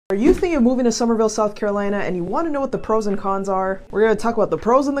Are you thinking of moving to Summerville, South Carolina, and you want to know what the pros and cons are? We're going to talk about the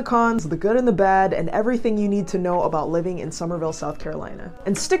pros and the cons, the good and the bad, and everything you need to know about living in Summerville, South Carolina.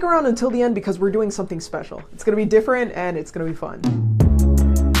 And stick around until the end because we're doing something special. It's going to be different and it's going to be fun.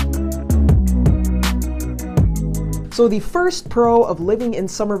 So the first pro of living in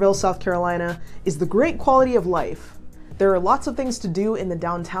Summerville, South Carolina is the great quality of life. There are lots of things to do in the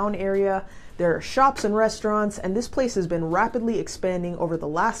downtown area. There are shops and restaurants, and this place has been rapidly expanding over the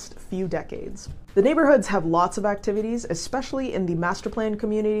last few decades. The neighborhoods have lots of activities, especially in the master plan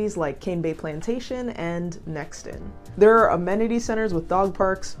communities like Cane Bay Plantation and Nexton. There are amenity centers with dog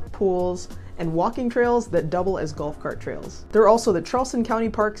parks, pools, and walking trails that double as golf cart trails. There are also the Charleston County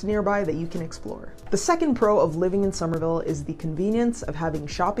parks nearby that you can explore. The second pro of living in Summerville is the convenience of having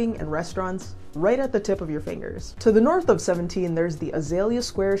shopping and restaurants right at the tip of your fingers. To the north of 17, there's the Azalea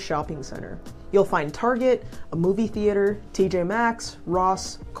Square Shopping Center. You'll find Target, a movie theater, TJ Maxx,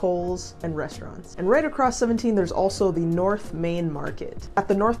 Ross, Kohl's, and restaurants. And right across 17, there's also the North Main Market. At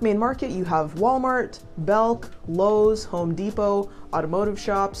the North Main Market, you have Walmart, Belk, Lowe's, Home Depot, automotive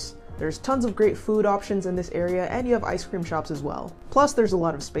shops. There's tons of great food options in this area, and you have ice cream shops as well. Plus, there's a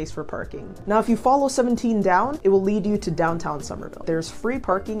lot of space for parking. Now, if you follow 17 down, it will lead you to downtown Summerville. There's free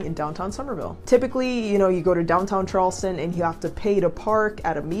parking in downtown Summerville. Typically, you go to downtown Charleston and you have to pay to park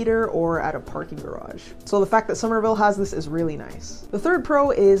at a meter or at a parking garage. So the fact that Summerville has this is really nice. The third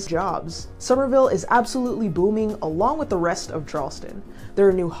pro is jobs. Summerville is absolutely booming along with the rest of Charleston. There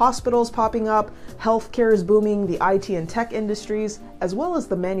are new hospitals popping up, healthcare is booming, the IT and tech industries, as well as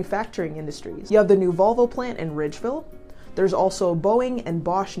the manufacturing industries. You have the new Volvo plant in Ridgeville. There's also Boeing and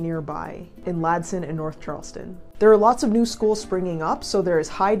Bosch nearby in Ladson and North Charleston. There are lots of new schools springing up, so there is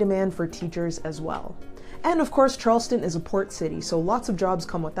high demand for teachers as well. And of course, Charleston is a port city, so lots of jobs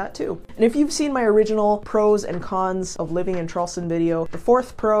come with that too. And if you've seen my original pros and cons of living in Charleston video, the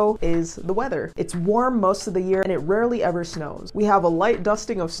fourth pro is the weather. It's warm most of the year and it rarely ever snows. We have a light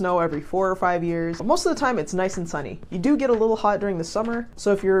dusting of snow every 4 or 5 years, but most of the time it's nice and sunny. You do get a little hot during the summer,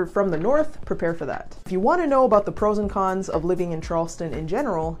 so if you're from the north, prepare for that. If you want to know about the pros and cons of living in Charleston in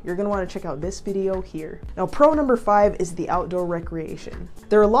general, you're going to want to check out this video here. Now, pro number 5 is the outdoor recreation.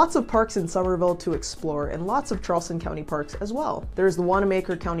 There are lots of parks in Summerville to explore, and lots of Charleston County parks as well. There's the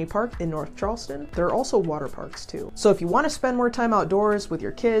Wanamaker County Park in North Charleston. There are also water parks too. So if you want to spend more time outdoors with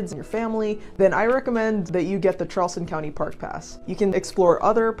your kids and your family, then I recommend that you get the Charleston County Park Pass. You can explore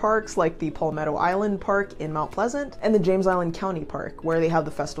other parks like the Palmetto Island Park in Mount Pleasant and the James Island County Park, where they have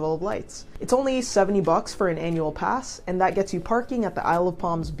the Festival of Lights. It's only $70 for an annual pass, and that gets you parking at the Isle of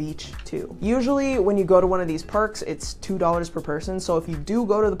Palms beach too. Usually when you go to one of these parks, it's $2 per person, so if you do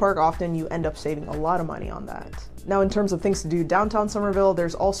go to the park often, you end up saving a lot of money on that. Now, in terms of things to do downtown Summerville,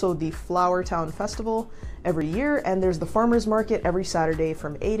 there's also the Flower Town Festival every year, and there's the Farmers Market every Saturday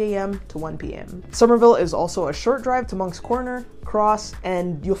from 8 a.m. to 1 p.m. Summerville is also a short drive to Monk's Corner, Cross,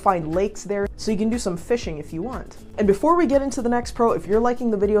 and you'll find lakes there, so you can do some fishing if you want. And before we get into the next pro, if you're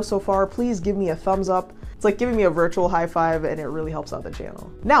liking the video so far, please give me a thumbs up. It's like giving me a virtual high five, and it really helps out the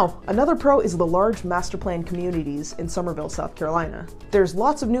channel. Now, another pro is the large master plan communities in Summerville, South Carolina. There's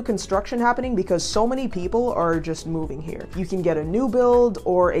lots of new construction happening because so many people are just moving here. You can get a new build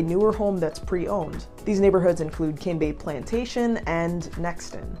or a newer home that's pre-owned. These neighborhoods include Cane Bay Plantation and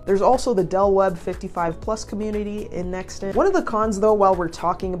Nexton. There's also the Del Webb 55+ community in Nexton. One of the cons though, while we're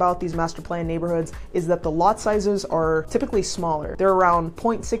talking about these master plan neighborhoods, is that the lot sizes are typically smaller. They're around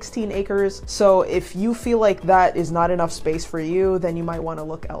 0.16 acres, so if you feel like that is not enough space for you, then you might want to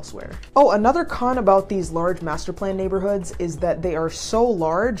look elsewhere. Oh, another con about these large master plan neighborhoods is that they are so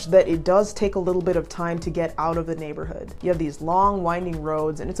large that it does take a little bit of time to get out of the neighborhood. You have these long winding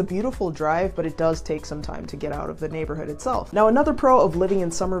roads, and it's a beautiful drive, but it does take some time to get out of the neighborhood itself. Now, another pro of living in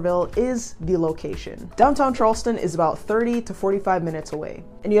Summerville is the location. Downtown Charleston is about 30 to 45 minutes away,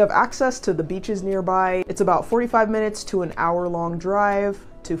 and you have access to the beaches nearby. It's about 45 minutes to an hour-long drive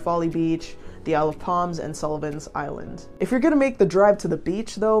to Folly Beach, the Isle of Palms, and Sullivan's Island. If you're gonna make the drive to the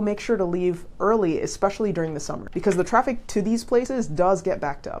beach though, make sure to leave early, especially during the summer, because the traffic to these places does get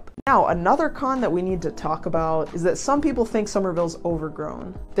backed up. Now, another con that we need to talk about is that some people think Summerville's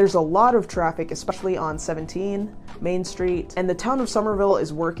overgrown. There's a lot of traffic, especially on 17, Main Street, and the town of Summerville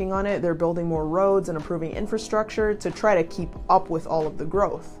is working on it. They're building more roads and improving infrastructure to try to keep up with all of the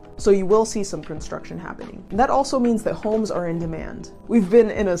growth. So you will see some construction happening. That also means that homes are in demand. We've been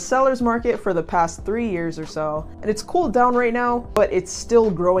in a seller's market for the past 3 years or so, and it's cooled down right now, but it's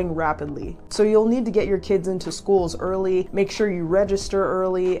still growing rapidly. So you'll need to get your kids into schools early, make sure you register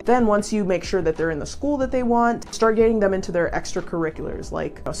early. Then once you make sure that they're in the school that they want, start getting them into their extracurriculars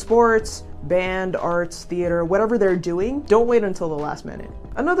like sports, band, arts, theater, whatever they're doing, don't wait until the last minute.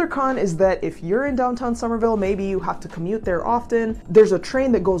 Another con is that if you're in downtown Summerville, maybe you have to commute there often, there's a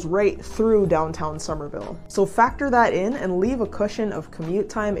train that goes right through downtown Summerville. So factor that in and leave a cushion of commute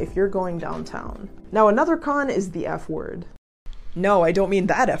time if you're going downtown. Now another con is the F word. No, I don't mean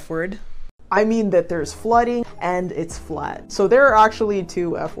that F word. I mean that there's flooding and it's flat. So there are actually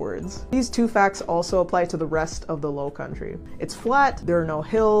two F words. These two facts also apply to the rest of the low country. It's flat, there are no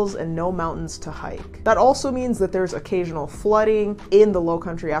hills and no mountains to hike. That also means that there's occasional flooding in the low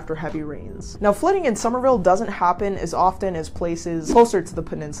country after heavy rains. Now flooding in Summerville doesn't happen as often as places closer to the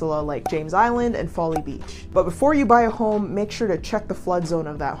peninsula like James Island and Folly Beach. But before you buy a home, make sure to check the flood zone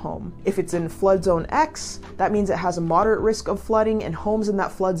of that home. If it's in flood zone X, that means it has a moderate risk of flooding, and homes in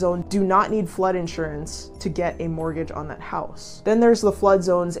that flood zone do not need flood insurance to get a mortgage on that house. Then there's the flood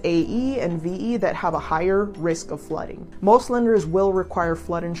zones AE and VE that have a higher risk of flooding. Most lenders will require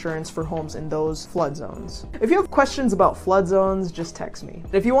flood insurance for homes in those flood zones. If you have questions about flood zones, just text me.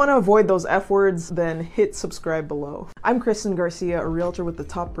 If you want to avoid those F words, then hit subscribe below. I'm Kristyn Garcia, a realtor with the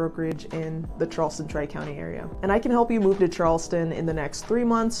top brokerage in the Charleston Tri-County area. And I can help you move to Charleston in the next 3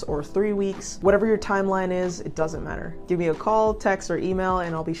 months or 3 weeks. Whatever your timeline is, it doesn't matter. Give me a call, text, or email,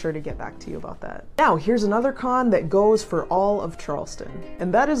 and I'll be sure to get back to you about that. Now, here's another con that goes for all of Charleston,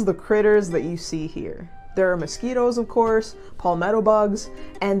 and that is the critters that you see here. There are mosquitoes, of course, palmetto bugs,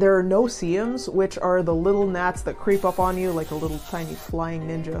 and there are no-see-ums, which are the little gnats that creep up on you like a little tiny flying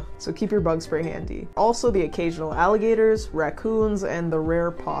ninja. So keep your bug spray handy. Also the occasional alligators, raccoons, and the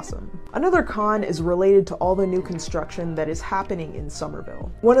rare possum. Another con is related to all the new construction that is happening in Summerville.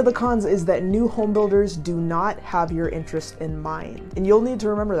 One of the cons is that new home builders do not have your interest in mind, and you'll need to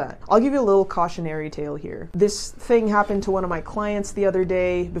remember that. I'll give you a little cautionary tale here. This thing happened to one of my clients the other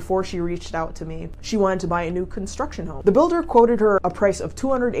day before she reached out to me. She wanted to buy a new construction home. The builder quoted her a price of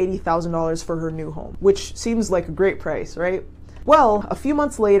 $280,000 for her new home, which seems like a great price, right? Well, a few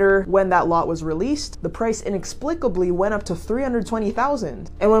months later, when that lot was released, the price inexplicably went up to $320,000.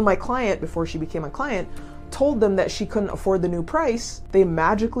 And when my client, before she became a client, told them that she couldn't afford the new price, they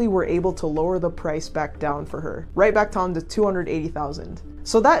magically were able to lower the price back down for her, right back down to $280,000.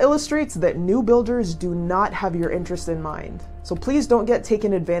 So that illustrates that new builders do not have your interest in mind. So please don't get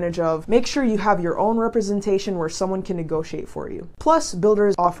taken advantage of. Make sure you have your own representation where someone can negotiate for you. Plus,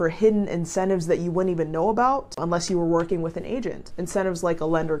 builders offer hidden incentives that you wouldn't even know about unless you were working with an agent. Incentives like a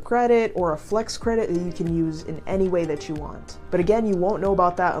lender credit or a flex credit that you can use in any way that you want. But again, you won't know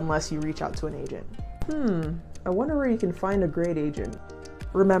about that unless you reach out to an agent. I wonder where you can find a great agent.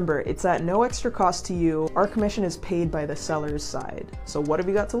 Remember, it's at no extra cost to you. Our commission is paid by the seller's side. So what have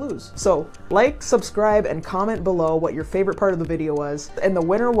you got to lose? So like, subscribe, and comment below what your favorite part of the video was. And the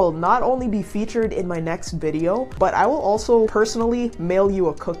winner will not only be featured in my next video, but I will also personally mail you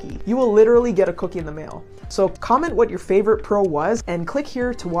a cookie. You will literally get a cookie in the mail. So comment what your favorite pro was and click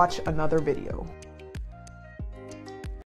here to watch another video.